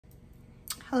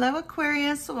Hello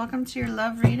Aquarius, welcome to your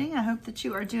love reading. I hope that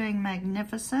you are doing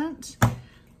magnificent.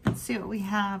 Let's see what we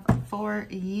have for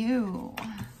you.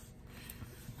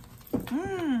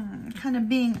 Kind of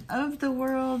being of the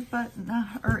world, but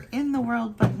not, or in the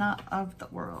world, but not of the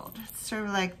world. It's sort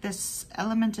of like this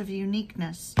element of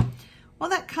uniqueness. Well,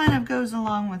 that kind of goes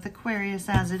along with Aquarius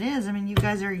as it is. I mean, you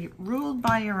guys are ruled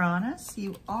by Uranus.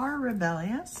 You are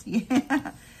rebellious,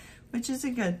 yeah, which is a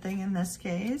good thing in this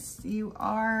case. You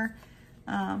are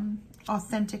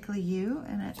authentically you,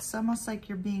 and it's almost like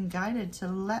you're being guided to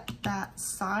let that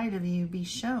side of you be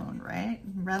shown, right?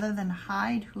 Rather than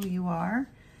hide who you are,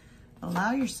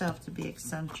 allow yourself to be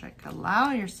eccentric.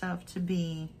 Allow yourself to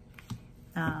be,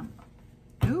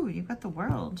 ooh, you got the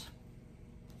World.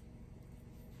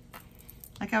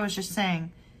 Like I was just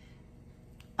saying,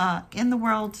 in the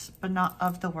world, but not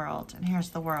of the world. And here's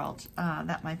the World.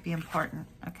 That might be important,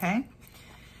 okay?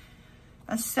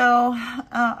 So,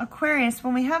 Aquarius,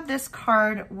 when we have this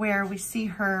card where we see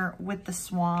her with the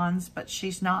swans, but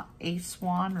she's not a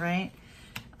swan, right?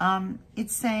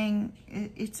 It's saying,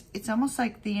 it's almost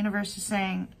like the universe is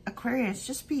saying, Aquarius,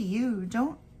 just be you.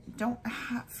 Don't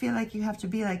feel like you have to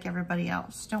be like everybody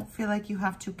else. Don't feel like you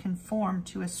have to conform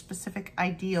to a specific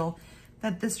ideal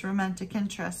that this romantic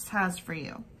interest has for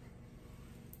you.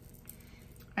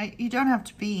 Right? You don't have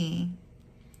to be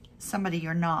somebody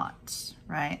you're not,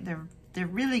 right? They're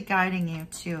really guiding you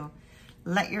to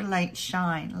let your light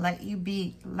shine, let you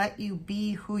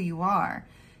be who you are.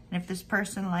 And if this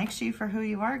person likes you for who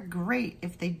you are, great.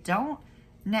 If they don't,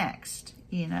 next,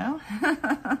 you know?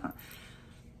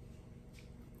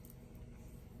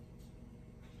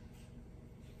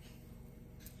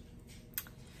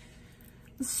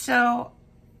 So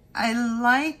I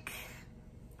like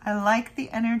the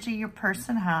energy your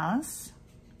person has,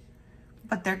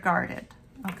 but they're guarded,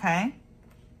 okay?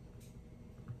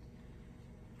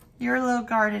 You're a little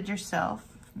guarded yourself,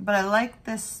 but I like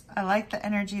this. I like the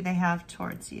energy they have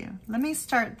towards you. Let me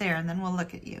start there and then we'll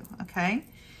look at you, okay?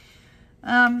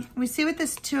 We see with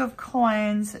this Two of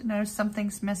Coins, no,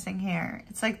 something's missing here.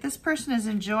 It's like this person is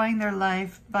enjoying their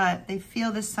life, but they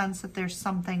feel this sense that there's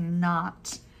something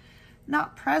not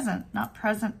present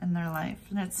in their life.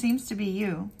 And it seems to be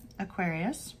you,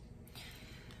 Aquarius.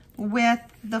 With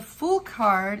the Fool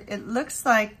card, it looks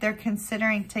like they're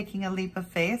considering taking a leap of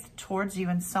faith towards you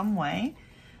in some way.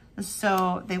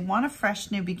 So they want a fresh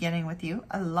new beginning with you.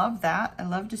 I love that. I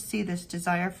love to see this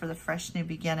desire for the fresh new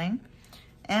beginning.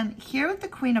 And here with the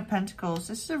Queen of Pentacles,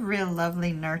 this is a real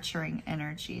lovely nurturing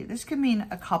energy. This could mean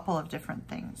a couple of different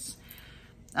things.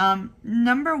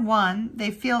 Number one, they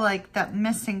feel like that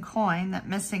missing coin, that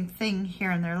missing thing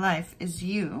here in their life is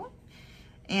you.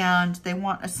 And they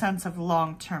want a sense of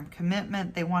long-term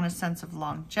commitment. They want a sense of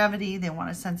longevity. They want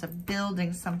a sense of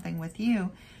building something with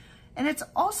you. And it's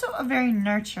also a very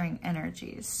nurturing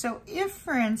energy. So if,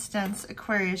 for instance,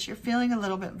 Aquarius, you're feeling a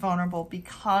little bit vulnerable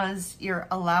because you're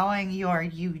allowing your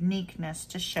uniqueness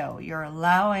to show. You're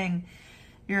allowing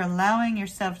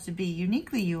yourself to be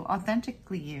uniquely you,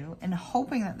 authentically you, and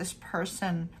hoping that this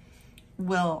person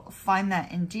will find that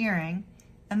endearing.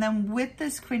 And then with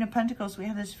this Queen of Pentacles, we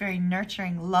have this very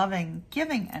nurturing, loving,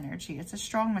 giving energy. It's a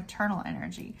strong maternal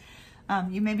energy.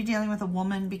 You may be dealing with a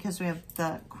woman because we have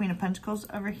the Queen of Pentacles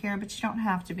over here, but you don't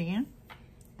have to be.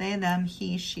 They, them,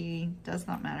 he, she, does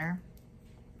not matter.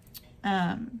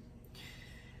 But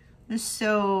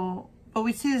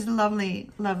we see this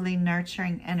lovely, lovely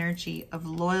nurturing energy of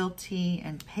loyalty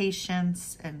and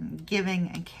patience and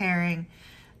giving and caring.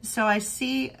 So I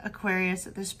see, Aquarius,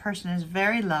 that this person is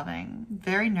very loving,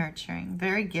 very nurturing,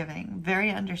 very giving, very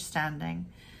understanding.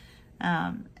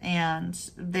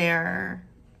 And they're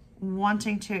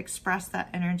wanting to express that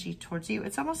energy towards you.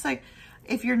 It's almost like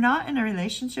if you're not in a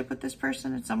relationship with this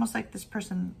person, it's almost like this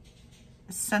person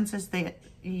senses that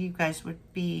you guys would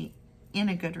be in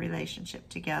a good relationship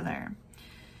together.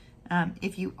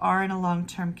 If you are in a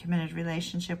long-term committed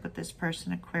relationship with this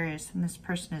person, Aquarius, and this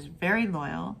person is very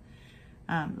loyal,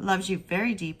 loves you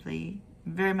very deeply,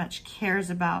 very much cares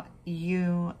about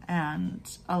you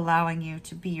and allowing you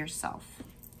to be yourself,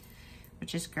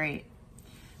 which is great.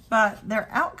 But their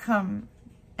outcome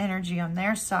energy on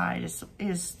their side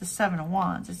is the Seven of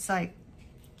Wands. It's like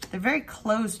they're very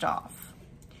closed off.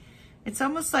 It's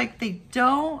almost like they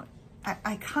don't,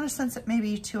 I kind of sense that maybe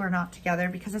you two are not together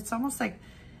because it's almost like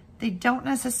they don't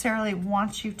necessarily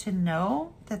want you to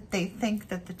know that they think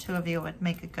that the two of you would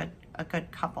make a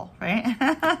good couple,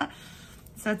 right?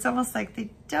 So it's almost like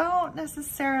they don't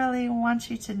necessarily want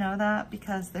you to know that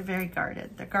because they're very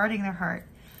guarded. They're guarding their heart.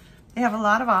 They have a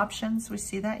lot of options. We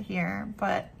see that here,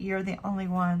 but you're the only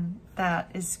one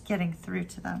that is getting through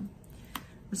to them.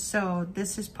 So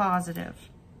this is positive.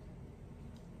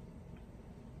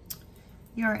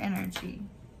 your energy.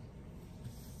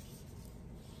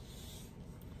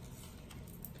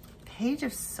 Page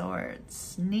of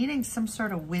Swords, needing some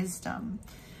sort of wisdom.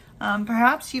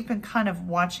 Perhaps you've been kind of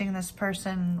watching this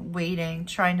person, waiting,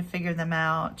 trying to figure them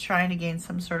out, trying to gain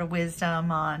some sort of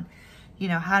wisdom on, you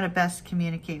know, how to best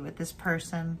communicate with this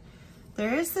person.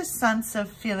 There is this sense of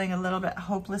feeling a little bit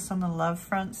hopeless on the love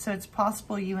front. So it's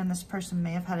possible you and this person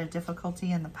may have had a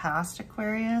difficulty in the past,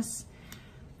 Aquarius.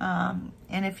 And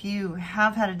if you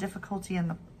have had a difficulty in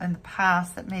the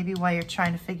past, that may be why you're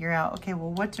trying to figure out, okay,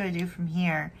 well, what do I do from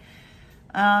here?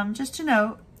 Just to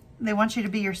note, they want you to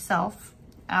be yourself.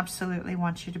 Absolutely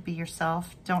want you to be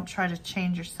yourself. Don't try to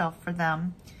change yourself for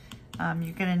them.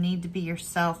 You're going to need to be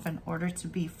yourself in order to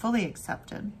be fully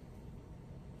accepted.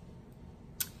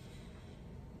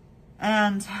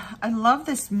 And I love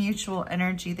this mutual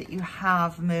energy that you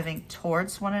have moving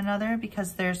towards one another,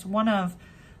 because there's one of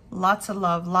lots of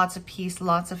love, lots of peace,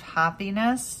 lots of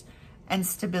happiness, and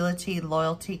stability,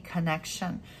 loyalty,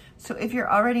 connection. So if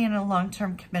you're already in a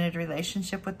long-term committed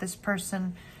relationship with this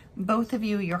person, both of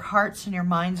you, your hearts and your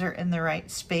minds are in the right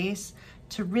space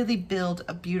to really build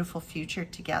a beautiful future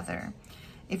together.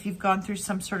 If you've gone through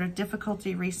some sort of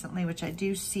difficulty recently, which I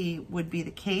do see would be the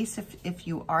case if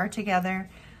you are together,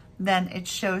 then it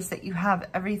shows that you have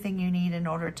everything you need in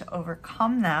order to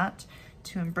overcome that,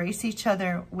 to embrace each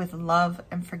other with love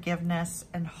and forgiveness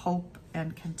and hope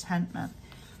and contentment.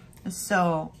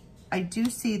 So I do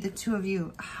see the two of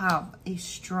you have a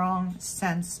strong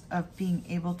sense of being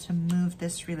able to move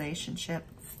this relationship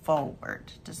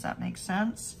forward. Does that make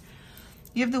sense?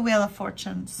 You have the Wheel of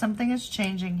Fortune. Something is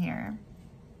changing here.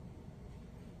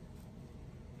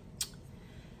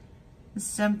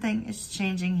 Something is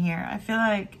changing here. I feel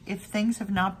like if things have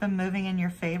not been moving in your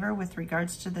favor with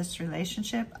regards to this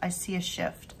relationship, I see a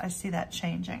shift. I see that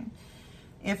changing.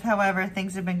 If, however,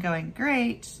 things have been going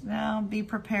great, now be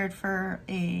prepared for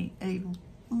a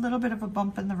little bit of a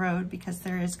bump in the road, because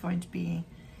there is going to be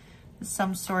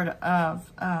some sort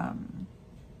of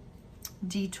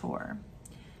detour.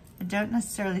 I don't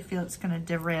necessarily feel it's going to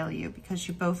derail you, because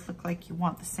you both look like you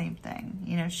want the same thing.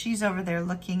 You know, she's over there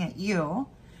looking at you,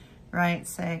 right,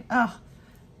 saying, oh,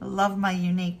 I love my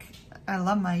unique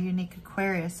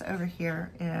Aquarius over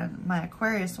here, and my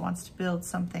Aquarius wants to build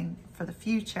something for the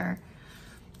future.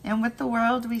 And with the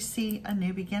World, we see a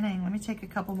new beginning. Let me take a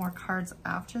couple more cards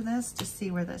after this to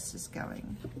see where this is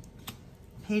going.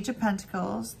 Page of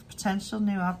Pentacles, potential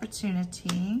new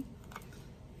opportunity.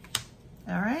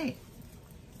 All right.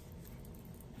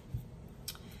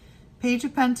 Page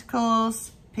of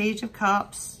Pentacles, Page of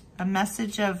Cups, a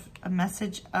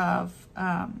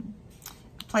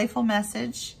playful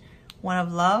message, one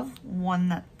of love, one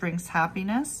that brings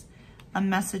happiness, a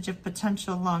message of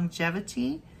potential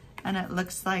longevity, and it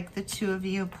looks like the two of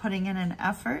you putting in an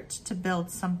effort to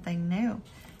build something new.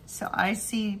 So I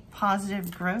see positive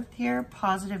growth here,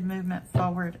 positive movement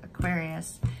forward,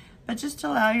 Aquarius. But just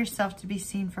allow yourself to be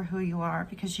seen for who you are,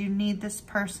 because you need this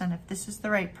person. If this is the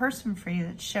right person for you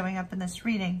that's showing up in this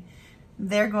reading,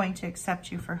 they're going to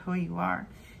accept you for who you are.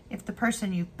 If the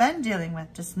person you've been dealing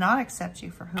with does not accept you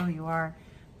for who you are,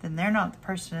 then they're not the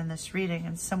person in this reading,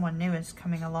 and someone new is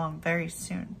coming along very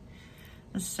soon.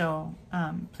 So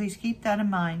please keep that in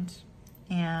mind.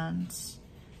 And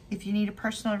if you need a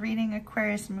personal reading,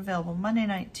 Aquarius, I'm available Monday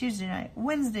night, Tuesday night,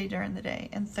 Wednesday during the day,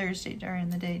 and Thursday during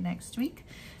the day next week.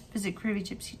 Visit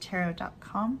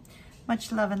GroovyGypsyTarot.com.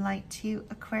 Much love and light to you,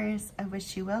 Aquarius. I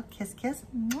wish you well. Kiss, kiss.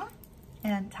 Mwah.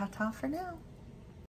 And ta-ta for now.